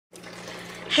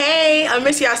Hey, I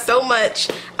miss y'all so much.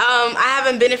 I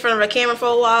haven't been in front of a camera for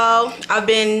a while. I've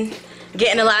been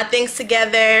getting a lot of things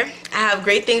together. I have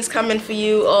great things coming for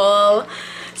you all.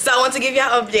 So I want to give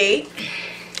y'all an update.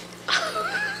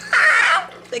 I'm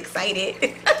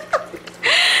excited.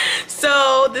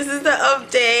 So this is the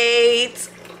update.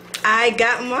 I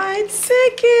got my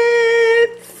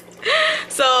tickets.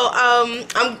 So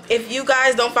if you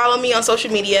guys don't follow me on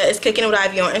social media, it's Kickin with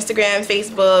Ivy on Instagram,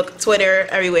 Facebook, Twitter,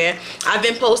 everywhere. I've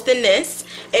been posting this.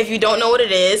 If you don't know what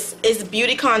it is, it's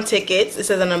Beautycon Tickets. It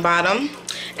says on the bottom,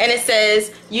 and it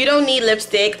says you don't need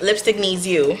lipstick, lipstick needs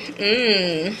you.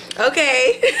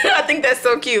 Okay. I think that's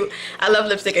so cute. I love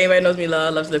lipstick. Anybody knows me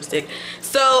loves lipstick.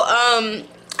 So I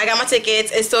got my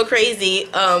tickets. It's so crazy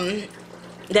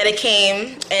that it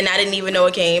came and I didn't even know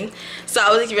it came. So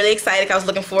I was really excited. I was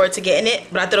looking forward to getting it,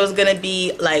 but I thought it was gonna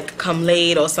be like come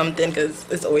late or something because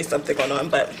there's always something going on.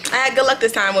 But I had good luck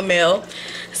this time with mail.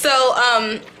 So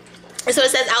it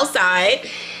says outside,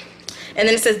 and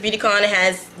then it says Beautycon. It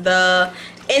has the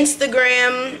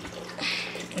Instagram.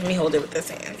 Let me hold it with this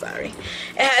hand. Sorry.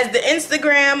 It has the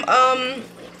Instagram.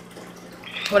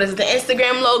 What is it? The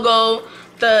Instagram logo,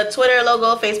 the Twitter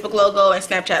logo, Facebook logo, and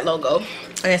Snapchat logo,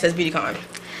 and it says Beautycon.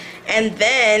 And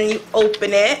then you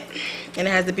open it, and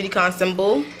it has the Beautycon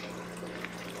symbol,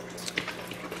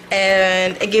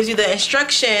 and it gives you the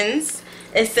instructions.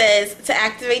 It says to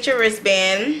activate your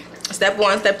wristband, step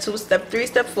 1, step 2, step 3,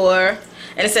 step 4,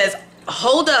 and it says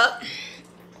hold up,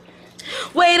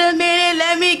 wait a minute,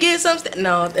 let me get some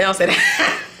no, they don't say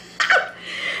that.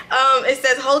 It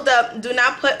says hold up, do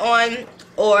not put on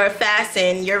or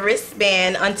fasten your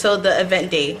wristband until the event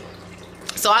day.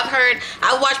 So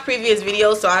I've watched previous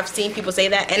videos, so I've seen people say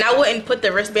that, and I wouldn't put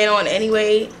the wristband on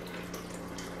anyway.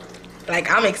 Like,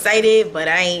 I'm excited, but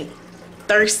I ain't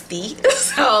thirsty.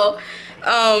 So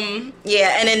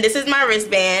yeah, and then this is my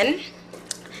wristband.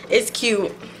 It's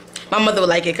cute. My mother would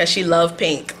like it because she loves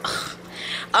pink.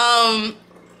 I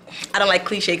don't like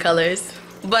cliche colors,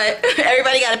 but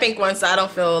everybody got a pink one, so I don't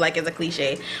feel like it's a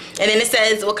cliche. And then it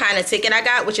says what kind of ticket I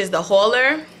got, which is the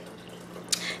hauler.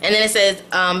 And then it says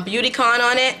Beautycon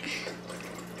on it.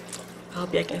 I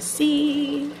hope y'all can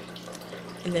see.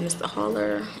 And then it's the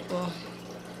hauler. Well,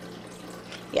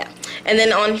 yeah. And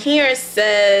then on here it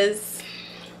says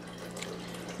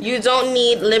you don't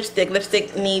need lipstick,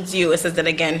 lipstick needs you. It says it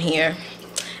again here.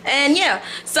 And yeah,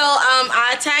 so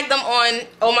I tagged them on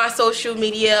all my social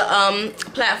media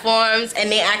platforms,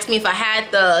 and they asked me if I had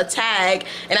the tag,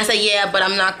 and I said yeah, but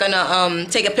I'm not gonna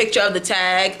take a picture of the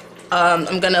tag.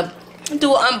 I'm gonna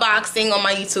do an unboxing on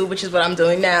my YouTube, which is what I'm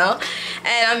doing now,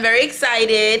 and I'm very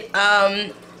excited.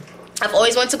 I've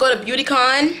always wanted to go to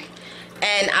Beautycon,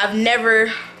 and I've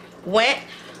never went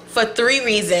for 3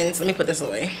 reasons. Let me put this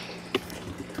away.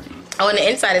 Oh, and the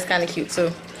inside is kind of cute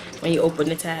too when you open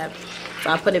the tab. So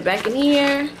I put it back in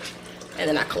here, and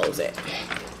then I close it.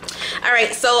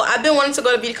 Alright, so I've been wanting to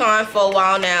go to Beautycon for a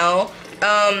while now.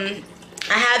 I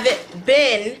haven't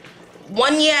been.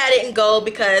 1 year I didn't go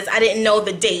because I didn't know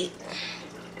the date,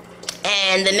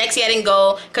 and the next year I didn't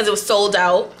go because it was sold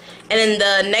out, and then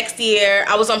the next year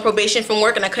I was on probation from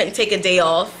work and I couldn't take a day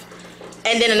off,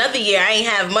 and then another year I ain't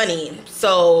have money.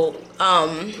 So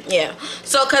yeah,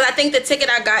 so because I think the ticket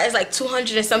I got is like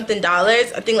 $200 and something. I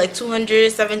think like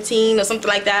 $217 or something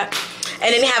like that.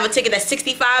 And then they have a ticket that's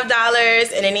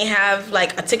 $65, and then they have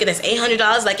like a ticket that's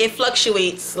 $800. Like, it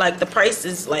fluctuates. Like, the price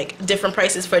is like different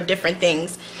prices for different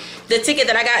things. The ticket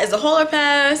that I got is a hauler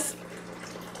pass,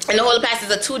 and the hauler pass is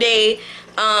a 2-day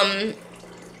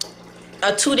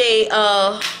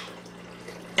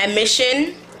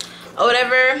admission or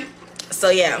whatever. So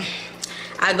yeah,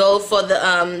 I go for the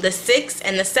 6th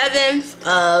and the 7th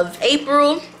of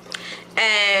April,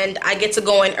 and I get to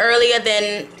go in earlier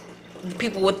than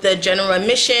people with the general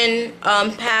admission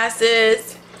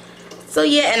passes. So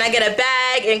yeah, and I get a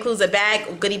bag. It includes a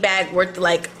bag, goodie bag worth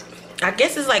like, I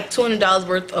guess it's like $200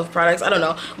 worth of products. I don't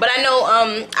know, but I know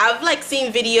I've like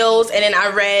seen videos, and then I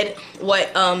read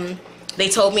what they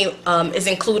told me is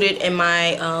included in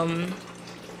my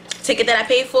ticket that I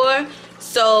paid for.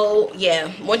 So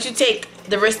yeah, once you take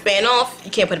the wristband off, you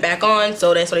can't put it back on,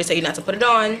 so that's why they say you not to put it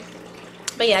on.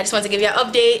 But yeah, I just wanted to give you an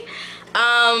update.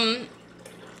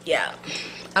 Yeah,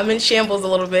 I'm in shambles a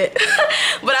little bit.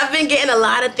 But I've been getting a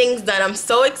lot of things done. I'm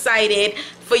so excited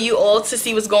for you all to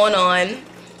see what's going on.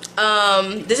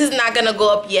 This is not gonna go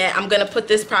up yet. I'm gonna put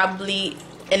this probably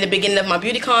in the beginning of my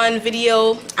Beautycon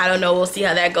video. I don't know, we'll see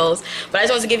how that goes. But I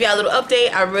just wanted to give y'all a little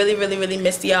update. I really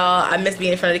missed y'all. I miss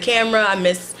being in front of the camera. I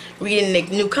miss reading the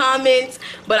new comments.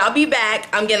 But I'll be back.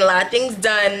 I'm getting a lot of things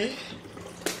done.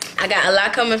 I got a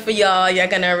lot coming for y'all. Y'all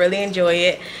gonna really enjoy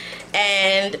it.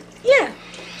 And yeah,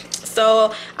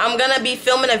 So I'm gonna be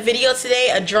filming a video today,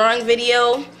 a drawing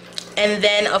video, and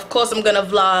then of course I'm gonna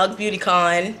vlog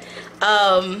Beautycon.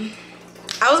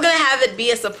 I was gonna have it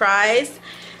be a surprise,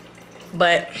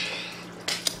 but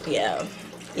yeah,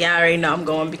 I already know I'm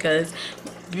going because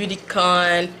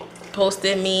Beautycon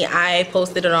posted me. I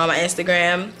posted it on my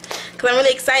Instagram because I'm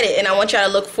really excited, and I want y'all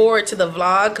to look forward to the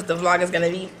vlog because the vlog is gonna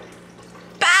be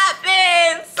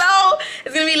popping. So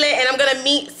it's gonna be lit, and I'm gonna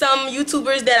meet some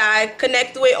YouTubers that I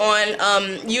connect with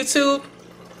on YouTube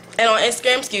and on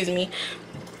Instagram, excuse me.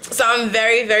 So I'm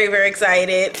very, very, very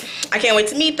excited. I can't wait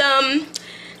to meet them.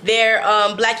 They're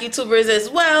black YouTubers as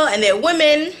well, and they're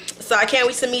women, so I can't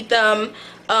wait to meet them.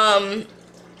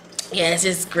 Yeah, it's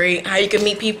just great how you can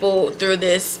meet people through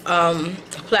this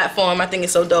platform. I think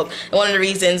it's so dope, and one of the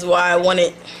reasons why I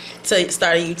wanted to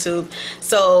start a YouTube.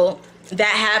 So that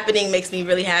happening makes me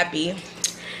really happy.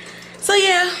 So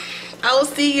yeah, I will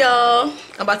see y'all.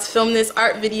 I'm about to film this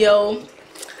art video,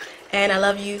 and I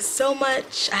love you so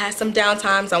much. I had some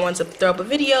downtimes. I wanted to throw up a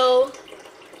video.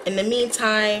 In the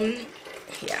meantime,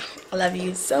 yeah, I love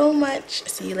you so much.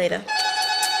 See you later.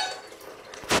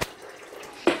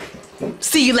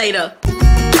 See you later.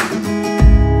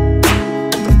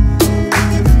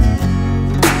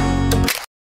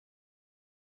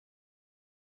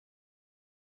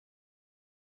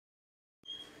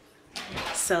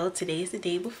 So today's the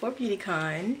day before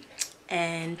Beautycon,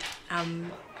 and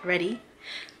I'm ready.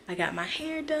 I got my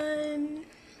hair done.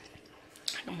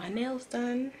 I got my nails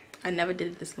done. I never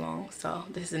did it this long, so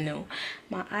this is new.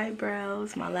 My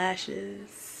eyebrows, my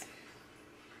lashes.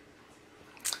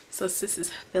 So sis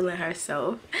is feeling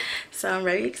herself. So I'm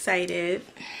very excited.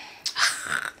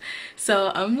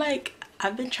 So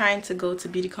I've been trying to go to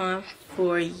Beautycon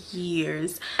for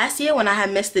years. Last year when I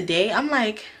had missed the day, I'm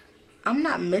like, I'm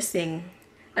not missing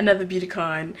another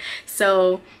Beautycon.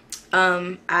 So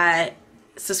I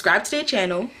subscribed to their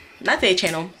channel. Not their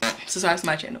channel, subscribe to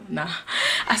my channel. Nah,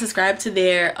 I subscribed to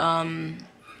their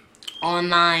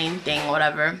online thing or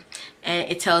whatever,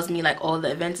 and it tells me like all the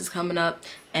events is coming up.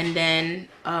 And then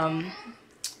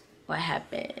what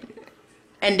happened,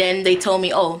 and then they told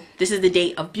me, oh, this is the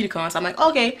date of Beautycon. So I'm like,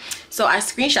 okay. So I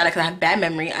screenshot it because I have bad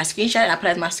memory. I screenshot it and I put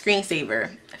it as my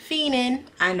screensaver. Fiending,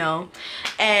 I know.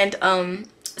 And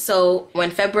so when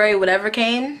February whatever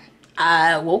came,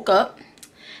 I woke up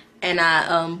and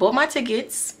I bought my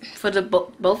tickets for the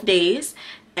both days,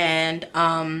 and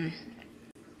I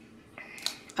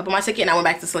bought my ticket and I went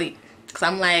back to sleep because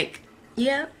I'm like,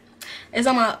 yeah, it's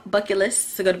on my bucket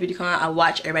list to go to Beautycon. I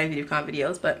watch everybody's Beautycon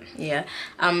videos, but yeah,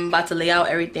 I'm about to lay out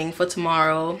everything for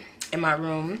tomorrow in my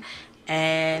room,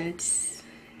 and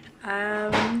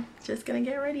I'm just gonna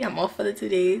get ready. I'm off for the 2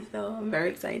 days, so I'm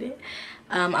very excited.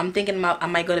 I'm thinking about, I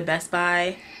might go to Best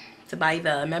Buy to buy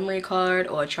either a memory card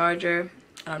or a charger.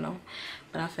 I don't know,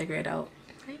 but I'll figure it out.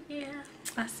 But yeah,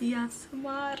 I'll see y'all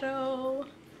tomorrow.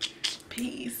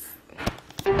 Peace.